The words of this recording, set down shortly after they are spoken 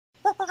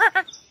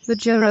The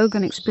Joe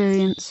Rogan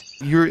Experience.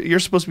 You're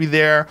supposed to be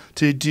there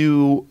to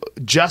do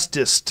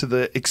justice to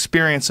the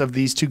experience of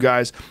these two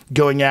guys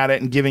going at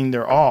it and giving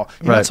their all.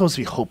 You're not supposed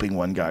to be hoping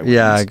one guy wins.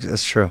 Yeah,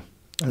 that's true.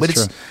 But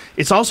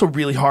it's also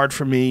really hard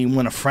for me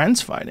when a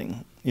friend's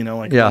fighting. You know,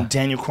 like when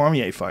Daniel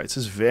Cormier fights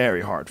is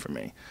very hard for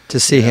me. To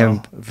see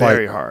him.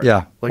 Very hard.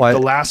 Yeah. Like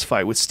the last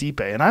fight with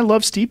Stipe. And I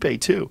love Stipe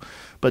too.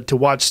 But to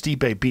watch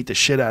Stipe beat the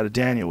shit out of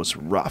Daniel was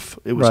rough.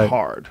 It was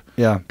hard.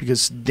 Yeah.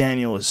 Because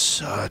Daniel is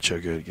such a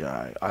good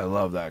guy. I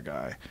love that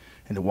guy.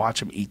 And to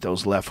watch him eat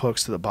those left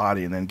hooks to the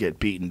body and then get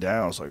beaten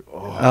down, I was like,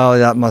 oh. Oh,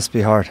 that must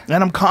be hard.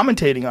 And I'm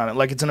commentating on it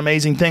like it's an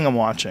amazing thing I'm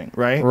watching,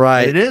 right?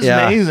 Right. It is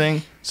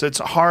amazing. So it's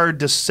hard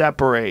to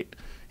separate.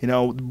 You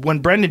know, when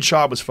Brendan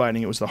Schaub was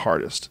fighting, it was the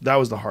hardest. That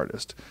was the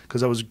hardest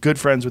because I was good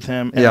friends with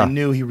him, and I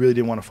knew he really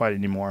didn't want to fight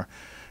anymore.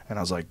 And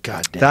I was like,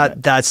 God damn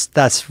it.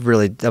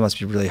 That must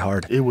be really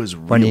hard. It was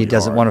really when he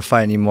doesn't hard. Want to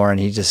fight anymore, and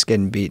he's just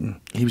getting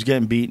beaten. He was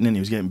getting beaten, and he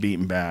was getting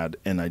beaten bad,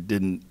 and I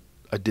didn't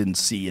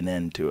see an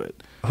end to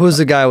it. Who's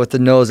the guy with the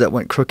nose that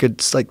went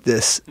crooked like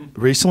this?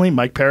 Recently,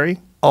 Mike Perry.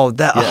 Oh,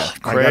 that! Yeah,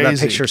 oh my God, that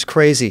picture's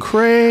crazy.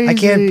 Crazy. I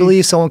can't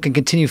believe someone can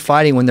continue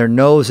fighting when their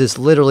nose is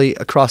literally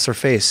across their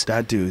face.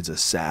 That dude's a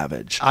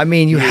savage. I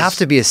mean, you have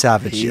to be a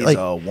savage. He's a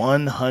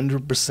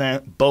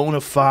 100%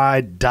 bona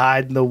fide,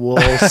 dyed-in-the-wool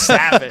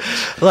savage.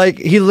 Like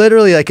he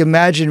literally, like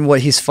imagine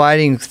what he's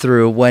fighting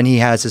through when he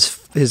has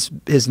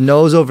his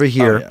nose over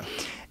here. Oh, yeah.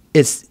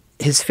 It's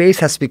his face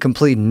has to be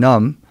completely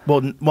numb. Well,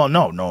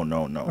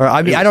 no. Or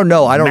I mean, I don't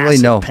know. I don't really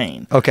know.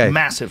 Pain. Okay.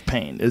 Massive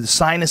pain. The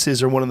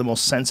sinuses are one of the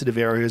most sensitive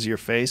areas of your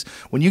face.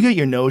 When you get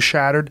your nose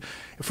shattered,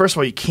 first of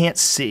all, you can't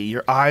see.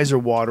 Your eyes are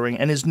watering,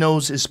 and his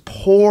nose is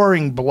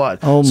pouring blood.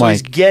 Oh, so my.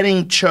 he's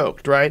getting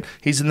choked, right?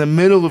 He's in the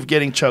middle of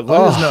getting choked.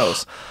 Look at his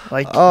nose.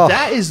 Like,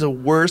 that is the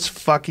worst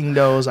fucking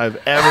nose I've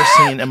ever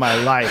seen in my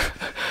life.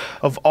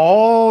 Of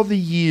all the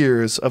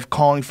years of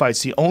calling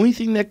fights, the only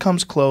thing that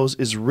comes close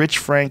is Rich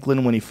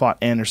Franklin when he fought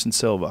Anderson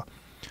Silva.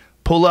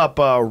 Pull up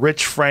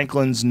Rich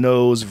Franklin's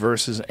nose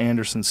versus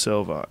Anderson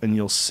Silva, and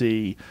you'll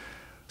see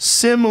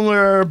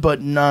similar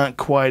but not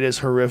quite as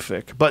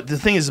horrific. But the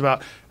thing is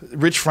about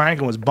Rich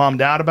Franklin was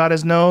bummed out about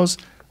his nose,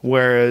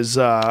 whereas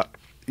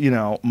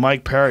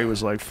Mike Perry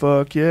was like,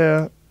 "Fuck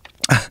yeah."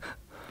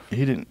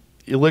 He didn't.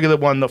 You look at the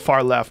one, the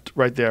far left,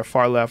 right there,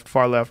 far left,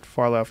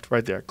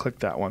 right there. Click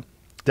that one.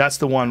 That's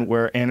the one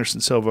where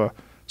Anderson Silva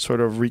sort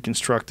of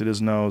reconstructed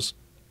his nose.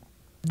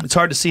 It's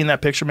hard to see in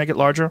that picture. Make it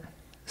larger.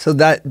 So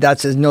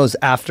that's his nose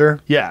after?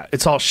 Yeah,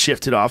 it's all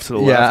shifted off to the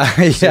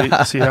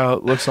left. See how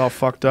it looks all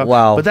fucked up?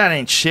 Wow. But that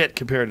ain't shit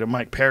compared to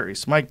Mike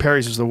Perry's. Mike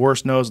Perry's is the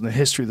worst nose in the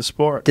history of the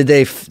sport. Did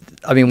they,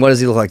 I mean, what does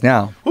he look like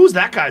now? Who's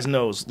that guy's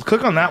nose?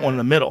 Click on that one in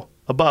the middle.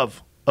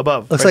 Above.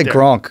 Looks right like there.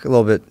 Gronk a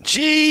little bit.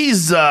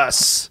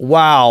 Jesus.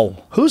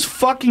 Wow. Whose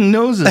fucking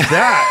nose is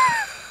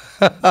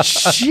that?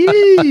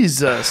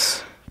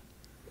 Jesus.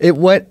 It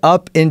went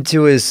up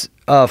into his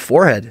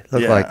forehead,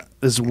 looked like.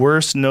 His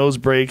worst nose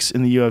breaks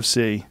in the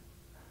UFC.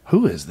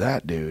 Who is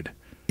that dude?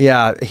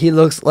 Yeah, he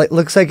looks like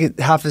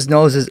half his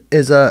nose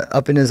is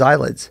up in his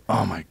eyelids.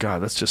 Oh my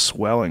God, that's just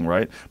swelling,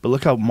 right? But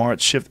look how March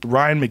shift.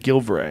 Ryan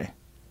McGilvray.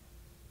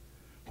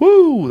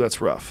 Woo,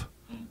 that's rough.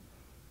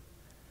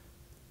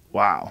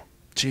 Wow,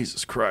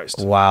 Jesus Christ.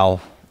 Wow.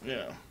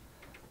 Yeah.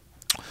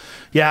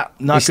 Yeah,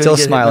 not He's good still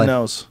to get smiling. hit in the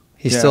nose.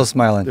 He's still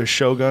smiling. There's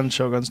Shogun.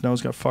 Shogun's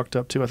nose got fucked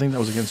up too. I think that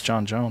was against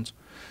John Jones.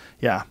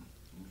 Yeah.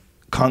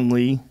 Kung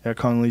Lee. Yeah,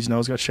 Kung Lee's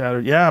nose got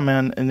shattered. Yeah,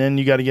 man. And then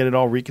you got to get it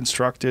all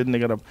reconstructed, and they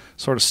got to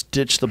sort of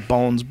stitch the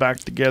bones back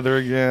together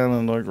again,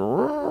 and like,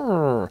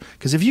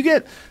 because if you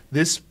get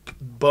this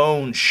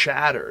bone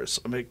shatters,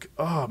 I'm like,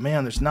 oh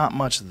man, there's not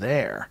much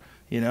there.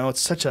 You know, it's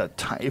such a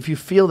if you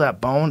feel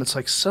that bone, it's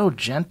like so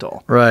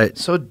gentle, right?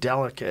 So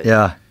delicate.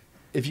 Yeah.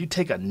 If you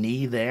take a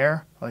knee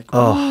there, like,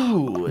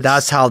 oh,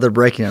 that's how they're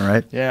breaking it,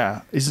 right?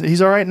 Yeah.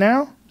 He's all right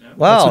now?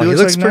 Wow, he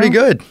looks pretty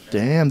good.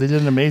 Damn, they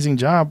did an amazing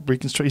job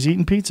reconstructing. He's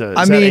eating pizza.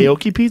 Is that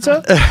Aoki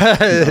pizza?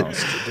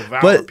 No,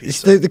 but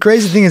pizza. The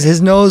crazy thing is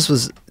his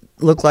nose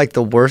looked like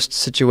the worst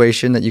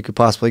situation that you could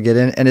possibly get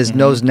in, and his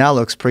nose now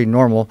looks pretty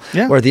normal.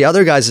 Yeah. Where the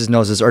other guys'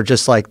 noses are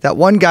just like that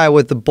one guy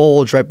with the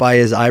bulge right by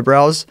his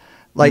eyebrows,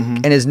 like,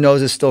 and his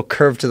nose is still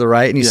curved to the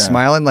right, and he's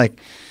smiling.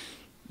 Like,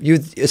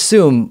 you'd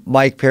assume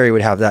Mike Perry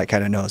would have that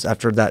kind of nose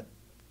after that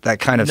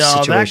kind of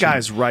situation. No, that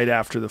guy's right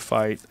after the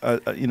fight.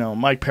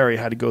 Mike Perry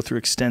had to go through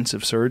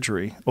extensive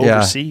surgery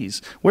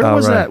overseas. Where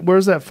was that? Where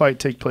does that fight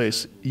take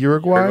place?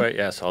 Uruguay?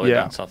 Yes, all the way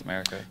down South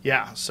America.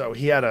 Yeah, so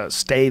he had to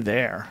stay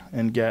there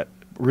and get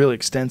really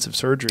extensive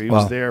surgery. He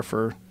was there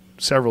for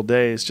several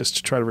days just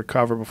to try to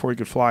recover before he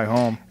could fly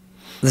home.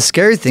 The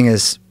scary thing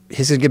is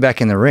he's going to get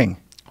back in the ring.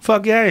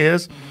 Fuck yeah, he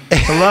is.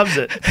 He loves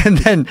it. And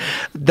then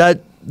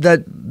that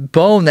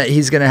bone that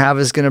he's going to have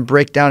is going to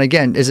break down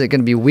again. Is it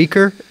going to be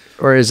weaker?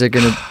 Or is it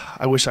going to...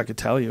 I wish I could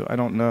tell you. I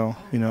don't know.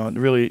 You know, it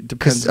really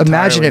depends.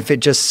 Imagine if it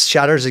just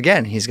shatters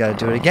again. He's got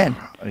to do it again.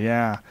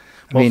 Yeah.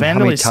 Well,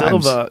 Vanderlei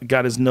Silva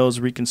got his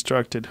nose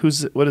reconstructed.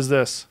 What is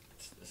this?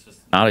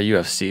 Not a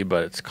UFC,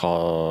 but it's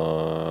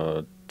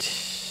called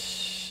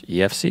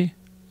EFC.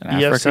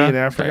 UFC in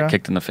Africa? Got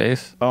kicked in the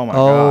face. Oh my Oh,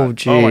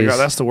 god! Oh my jeez. god!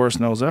 That's the worst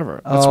nose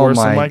ever. That's Oh worse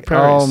my, than Mike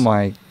Perry's. oh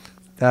my,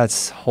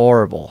 that's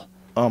horrible.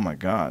 Oh my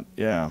god!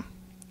 Yeah.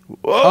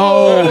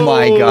 Oh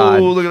my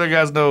god! Look at that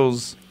guy's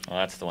nose. Well,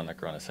 that's the one that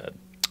grew on his head.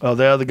 Oh,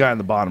 the other guy on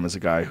the bottom is a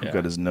guy who Yeah.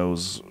 got his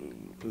nose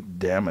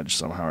damaged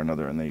somehow or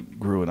another, and they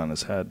grew it on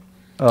his head.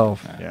 Oh,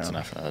 Yeah, Yeah. That's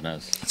enough of the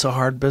nose. It's a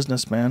hard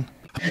business, man.